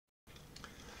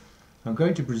I'm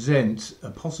going to present a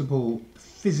possible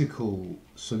physical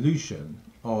solution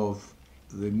of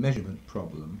the measurement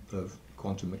problem of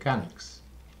quantum mechanics.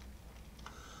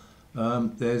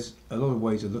 There's a lot of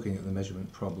ways of looking at the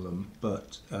measurement problem,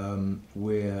 but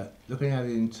we're looking at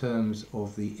it in terms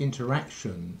of the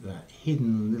interaction, that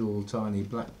hidden little tiny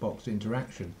black box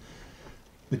interaction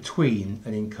between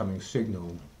an incoming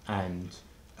signal and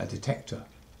a detector.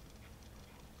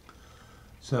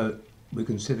 So we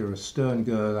consider a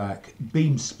Stern-Gerlach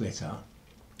beam splitter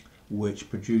which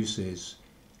produces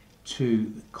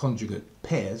two conjugate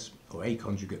pairs, or a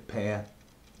conjugate pair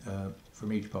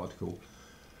from each particle,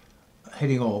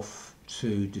 heading off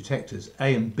to detectors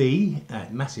A and B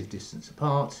at massive distance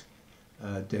apart,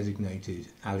 designated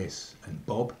Alice and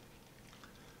Bob.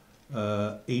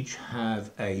 Each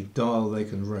have a dial they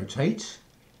can rotate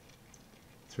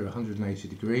through 180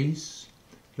 degrees.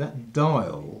 That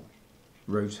dial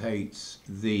rotates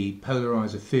the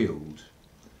polarizer field,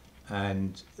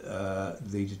 and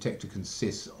the detector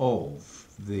consists of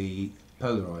the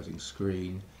polarizing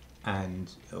screen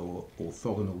and or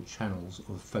orthogonal channels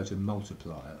of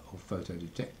photomultiplier or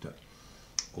photodetector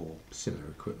or similar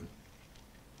equipment.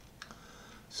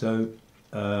 So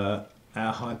our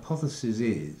hypothesis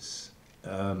is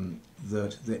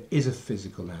that there is a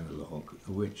physical analogue,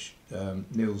 which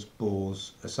Niels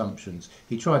Bohr's assumptions,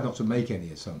 he tried not to make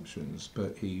any assumptions,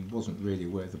 but he wasn't really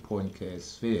aware of the Poincare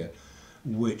sphere,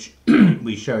 which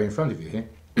we show in front of you here,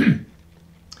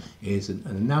 is an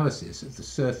analysis of the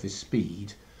surface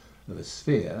speed of a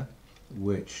sphere,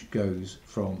 which goes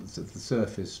from the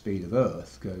surface speed of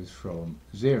Earth goes from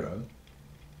 0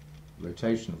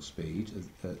 rotational speed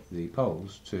at the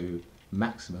poles to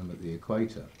maximum at the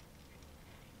equator,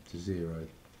 to 0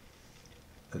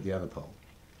 at the other pole.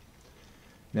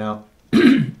 Now,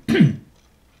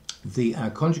 our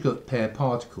conjugate pair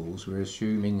particles, we're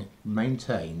assuming,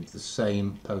 maintain the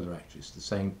same polar axis, the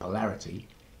same polarity,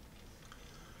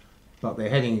 but they're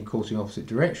heading, of course, in opposite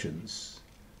directions.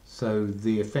 So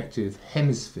the effective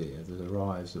hemisphere that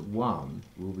arrives at one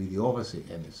will be the opposite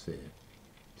hemisphere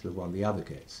to the one the other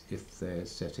gets if their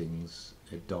settings,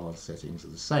 their dial settings, are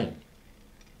the same.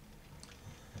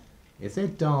 If their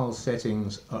dial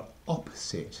settings are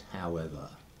opposite, however,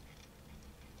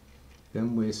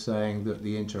 then we're saying that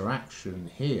the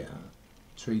interaction here,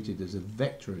 treated as a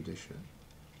vector addition,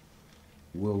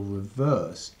 will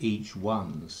reverse each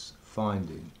one's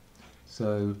finding.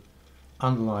 So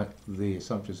unlike the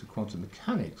assumptions of quantum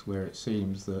mechanics, where it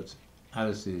seems that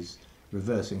Alice's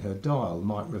reversing her dial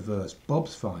might reverse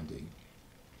Bob's finding,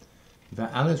 in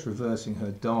fact Alice reversing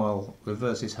her dial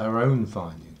reverses her own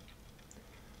finding.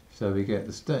 So we get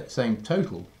the same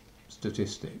total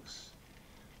statistics,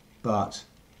 but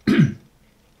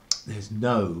there's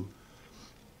no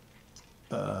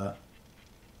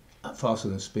faster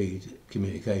than speed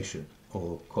communication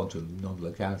or quantum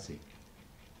non-locality.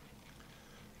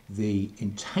 The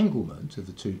entanglement of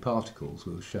the two particles,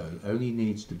 we'll show, only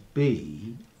needs to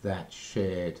be that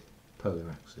shared polar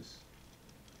axis,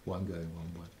 one going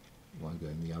one way, one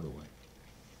going the other way.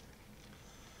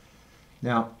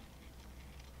 Now,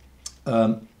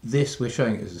 this we're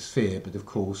showing it as a sphere, but of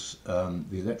course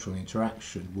the electron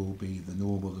interaction will be the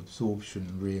normal absorption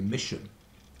and re-emission,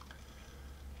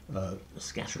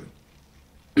 scattering.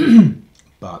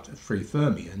 But a free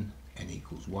fermion, n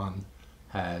equals 1,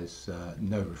 has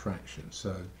no refraction,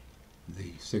 so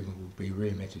the signal will be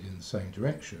re-emitted in the same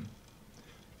direction,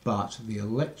 but the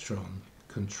electron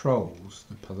controls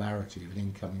the polarity of an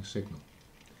incoming signal.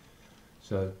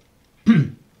 So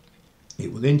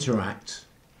it will interact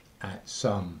at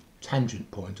some tangent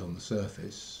point on the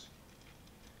surface.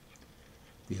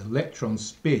 The electron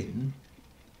spin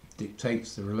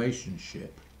dictates the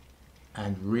relationship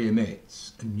and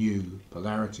re-emits a new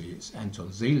polarity. It's Anton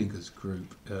Zeilinger's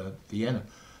group, Vienna,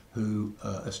 who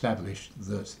established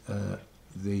that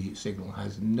the signal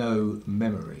has no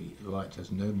memory, light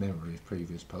has no memory of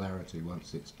previous polarity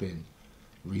once it's been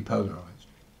repolarized.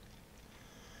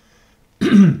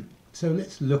 So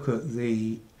let's look at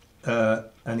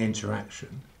an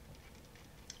interaction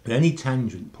at any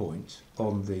tangent point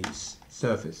on the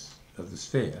surface of the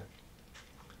sphere,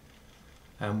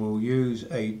 and we'll use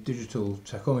a digital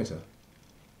tachometer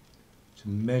to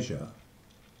measure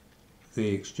the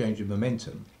exchange of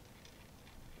momentum.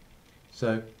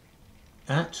 So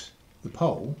at the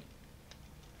pole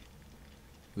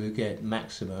we'll get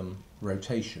maximum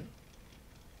rotation,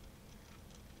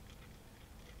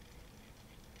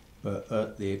 but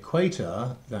at the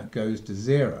equator that goes to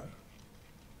 0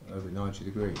 over 90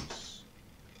 degrees,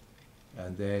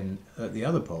 and then at the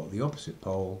other pole, the opposite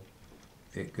pole,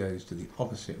 it goes to the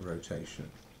opposite rotation,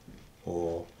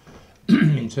 or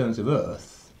in terms of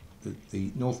Earth,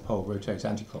 the North Pole rotates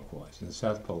anti-clockwise and the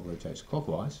South Pole rotates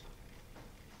clockwise.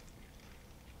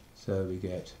 So we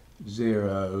get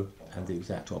 0 and the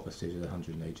exact opposite at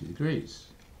 180 degrees.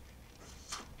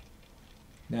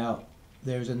 Now,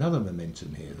 there is another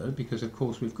momentum here though, because of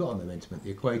course we've got a momentum at the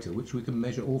equator which we can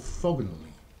measure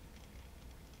orthogonally.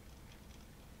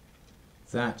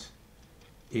 That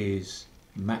is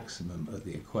maximum at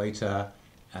the equator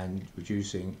and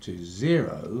reducing to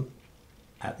 0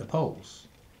 at the poles,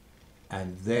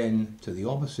 and then to the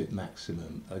opposite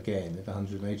maximum again at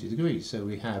 180 degrees. So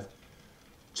we have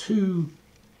two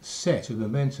set of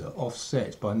momenta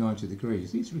offset by 90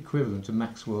 degrees. These are equivalent to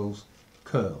Maxwell's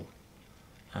curl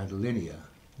and linear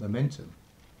momentum,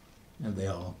 and they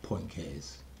are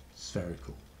Poincare's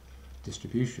spherical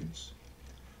distributions.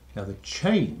 Now the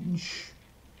change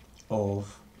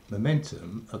of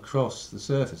momentum across the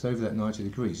surface over that 90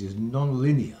 degrees is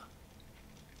non-linear,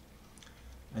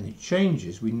 and it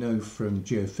changes, we know from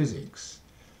geophysics,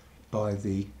 by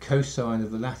the cosine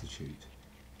of the latitude.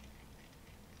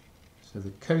 So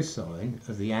the cosine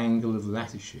of the angle of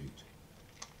latitude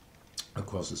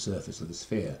across the surface of the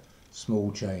sphere,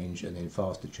 small change and then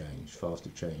faster change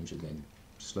and then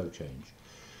slow change.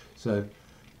 So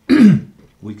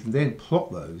we can then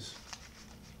plot those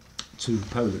two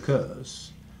polar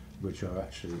curves, which are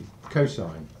actually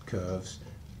cosine curves,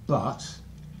 but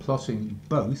plotting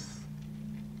both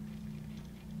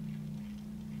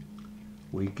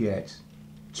we get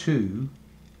two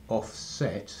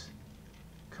offset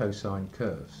cosine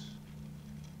curves.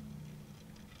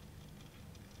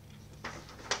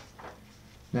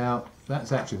 Now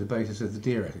that's actually the basis of the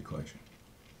Dirac equation.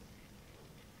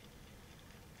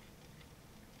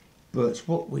 But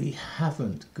what we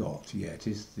haven't got yet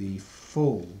is the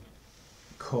full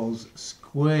cos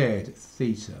squared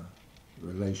theta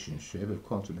relationship of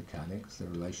quantum mechanics, the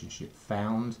relationship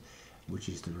found, which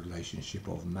is the relationship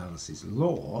of Malus's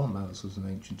law. Malus was an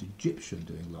ancient Egyptian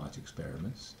doing light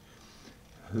experiments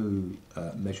who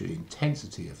measured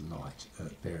intensity of light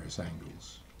at various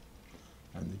angles,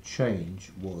 and the change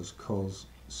was cos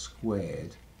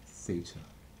squared theta.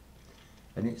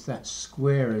 And it's that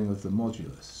squaring of the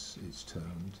modulus, it's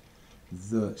termed,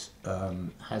 that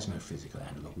has no physical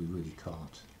analogue. We really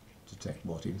can't detect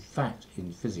what. In fact,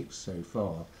 in physics so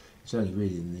far, it's only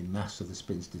really in the mass of the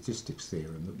spin statistics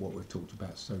theorem that what we've talked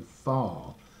about so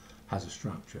far has a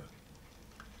structure.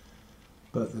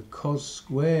 But the cos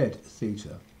squared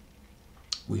theta,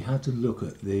 we had to look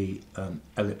at the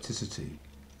ellipticity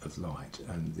of light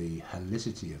and the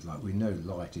helicity of light. We know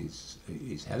light is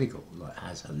helical, light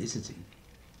has helicity.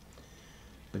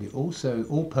 But it also,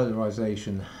 all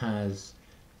polarization has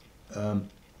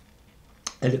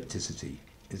ellipticity,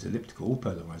 is elliptical. All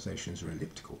polarizations are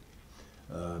elliptical.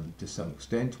 To some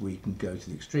extent, we can go to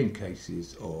the extreme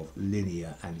cases of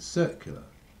linear and circular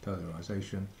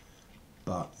polarization,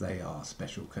 but they are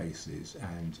special cases,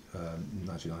 and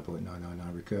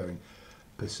 99.999 recurring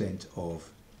percent of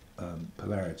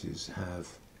polarities have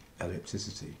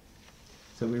ellipticity.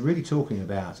 So we're really talking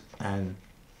about an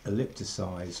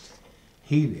ellipticized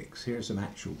helix. Here are some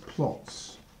actual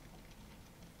plots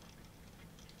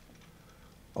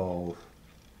of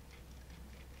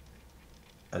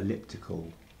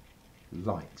elliptical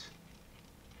light,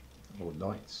 or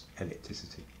light's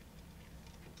ellipticity.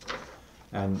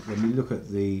 And when we look at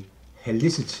the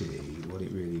helicity, what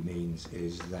it really means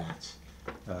is that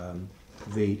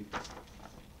the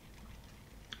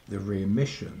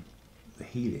re-emission, the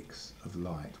helix of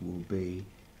light, will be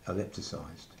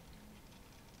ellipticized.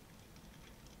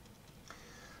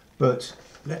 But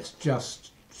let's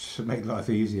just, to make life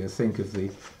easier, think of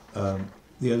the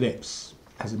ellipse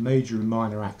as a major and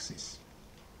minor axis.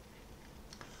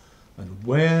 And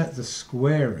where the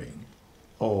squaring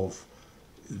of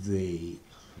the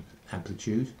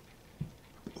amplitude,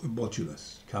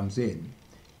 modulus, comes in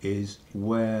is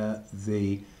where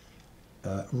the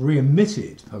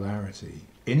re-emitted polarity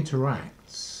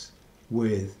interacts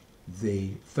with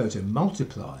the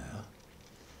photomultiplier,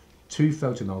 two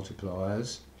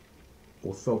photomultipliers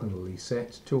orthogonally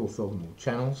set, two orthogonal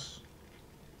channels.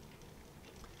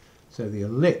 So the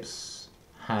ellipse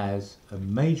has a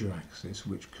major axis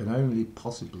which can only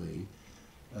possibly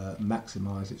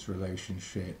maximize its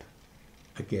relationship,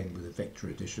 again with a vector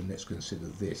addition. Let's consider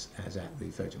this as at the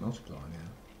photomultiplier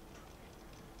now,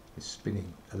 this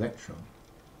spinning electron.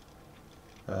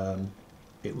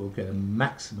 It will get a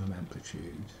maximum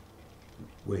amplitude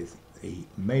with the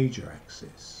major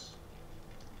axis,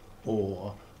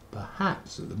 or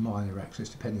perhaps at the minor axis,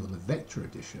 depending on the vector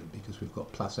addition, because we've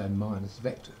got plus and minus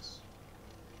vectors.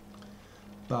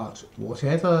 but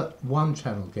whatever one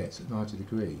channel gets at 90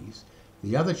 degrees,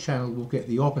 the other channel will get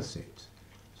the opposite.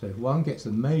 So if one gets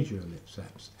the major ellipse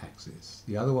axis,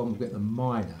 the other one will get the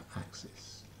minor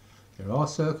axis. There are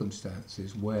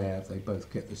circumstances where they both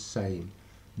get the same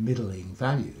middling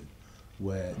value,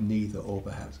 where neither or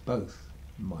perhaps both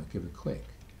might give a click.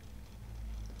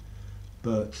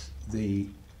 But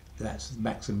that's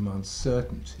maximum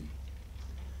uncertainty.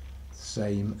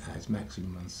 Same as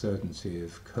maximum uncertainty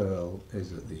of curl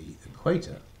is at the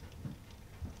equator,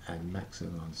 and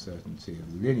maximum uncertainty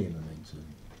of linear momentum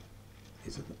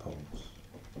is at the poles.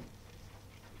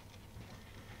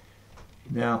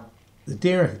 Now, the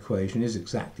Dirac equation is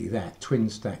exactly that,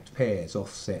 twin stacked pairs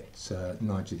offset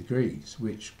 90 degrees,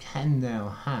 which can now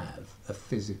have a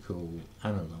physical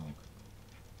analogue.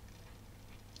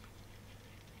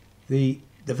 The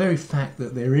very fact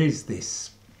that there is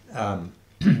this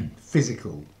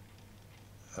physical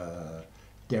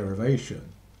derivation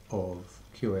of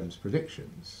QM's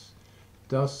predictions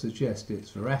does suggest its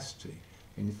veracity.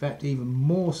 In fact, even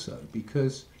more so,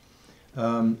 because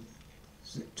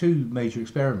two major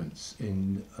experiments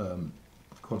in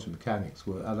quantum mechanics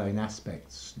were Alain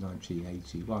Aspect's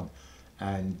 1981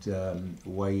 and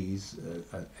Weiss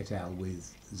et al.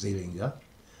 With Zeilinger,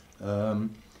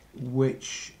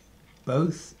 which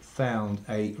both found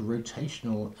a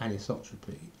rotational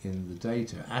anisotropy in the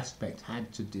data. Aspect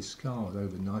had to discard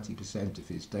over 90% of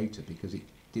his data because it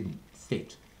didn't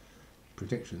fit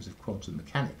predictions of quantum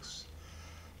mechanics.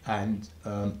 And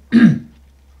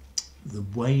the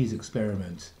Weiss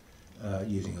experiment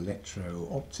using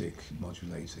electro-optic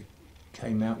modulator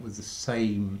came out with the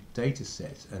same data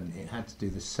set, and it had to do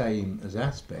the same as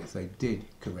Aspect. They did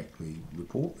correctly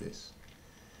report this.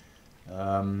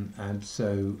 And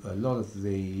so a lot of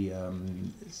the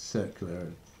circular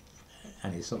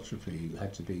anisotropy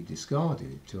had to be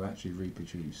discarded to actually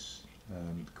reproduce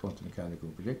quantum mechanical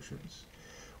predictions.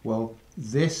 Well,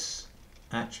 this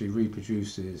actually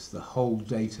reproduces the whole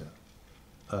data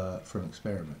from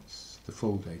experiments, the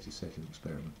full data set of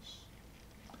experiments.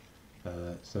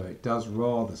 So it does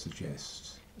rather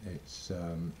suggest its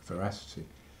veracity.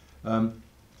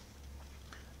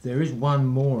 There is one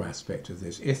more aspect of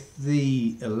this. If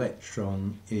the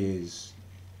electron is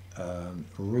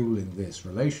ruling this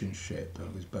relationship,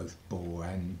 as both Bohr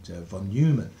and von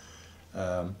Neumann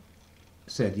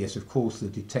said, yes, of course, the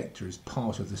detector is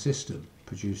part of the system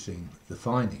producing the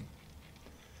finding,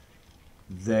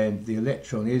 then the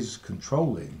electron is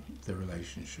controlling the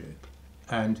relationship.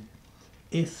 And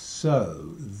if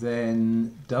so,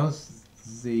 then does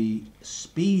the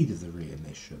speed of the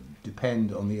re-emission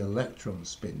depend on the electron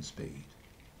spin speed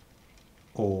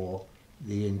or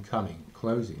the incoming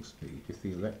closing speed? If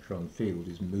the electron field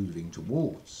is moving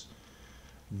towards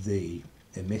the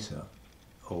emitter,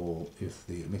 or if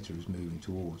the emitter is moving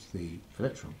towards the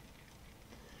electron,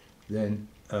 then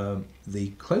the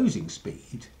closing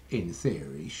speed, in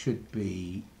theory, should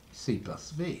be c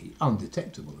plus v,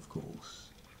 undetectable, of course.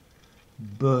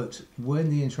 But when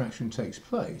the interaction takes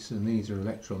place, and these are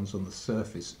electrons on the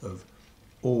surface of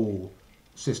all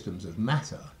systems of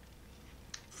matter,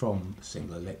 from a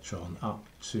single electron up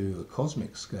to a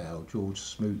cosmic scale, George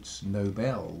Smoot's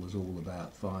Nobel was all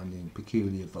about finding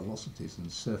peculiar velocities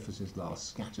and surfaces last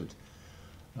scattered,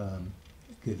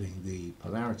 giving the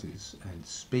polarities and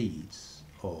speeds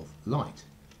of light.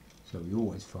 So we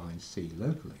always find c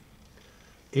locally.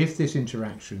 If this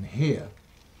interaction here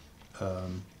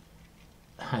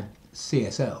had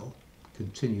CSL,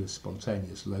 continuous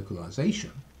spontaneous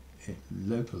localization, it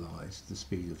localized the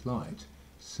speed of light,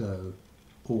 so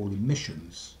all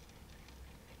emissions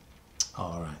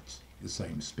are at the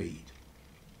same speed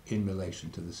in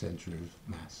relation to the center of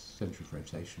mass, center of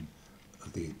rotation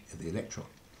of the electron.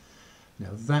 Now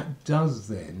that does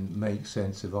then make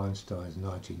sense of Einstein's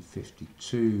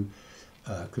 1952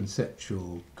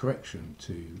 conceptual correction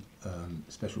to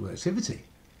special relativity,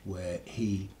 where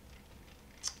he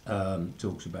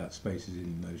talks about spaces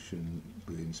in motion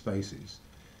within spaces.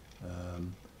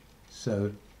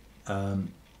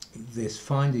 This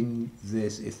finding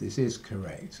this, if this is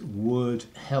correct, would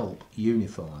help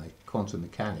unify quantum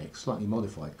mechanics, slightly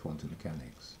modified quantum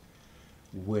mechanics,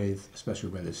 with special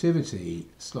relativity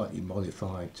slightly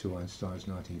modified to Einstein's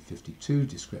 1952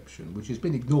 description, which has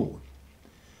been ignored.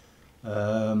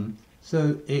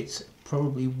 So it's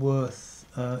probably worth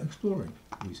exploring,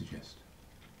 we suggest.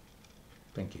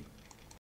 Thank you.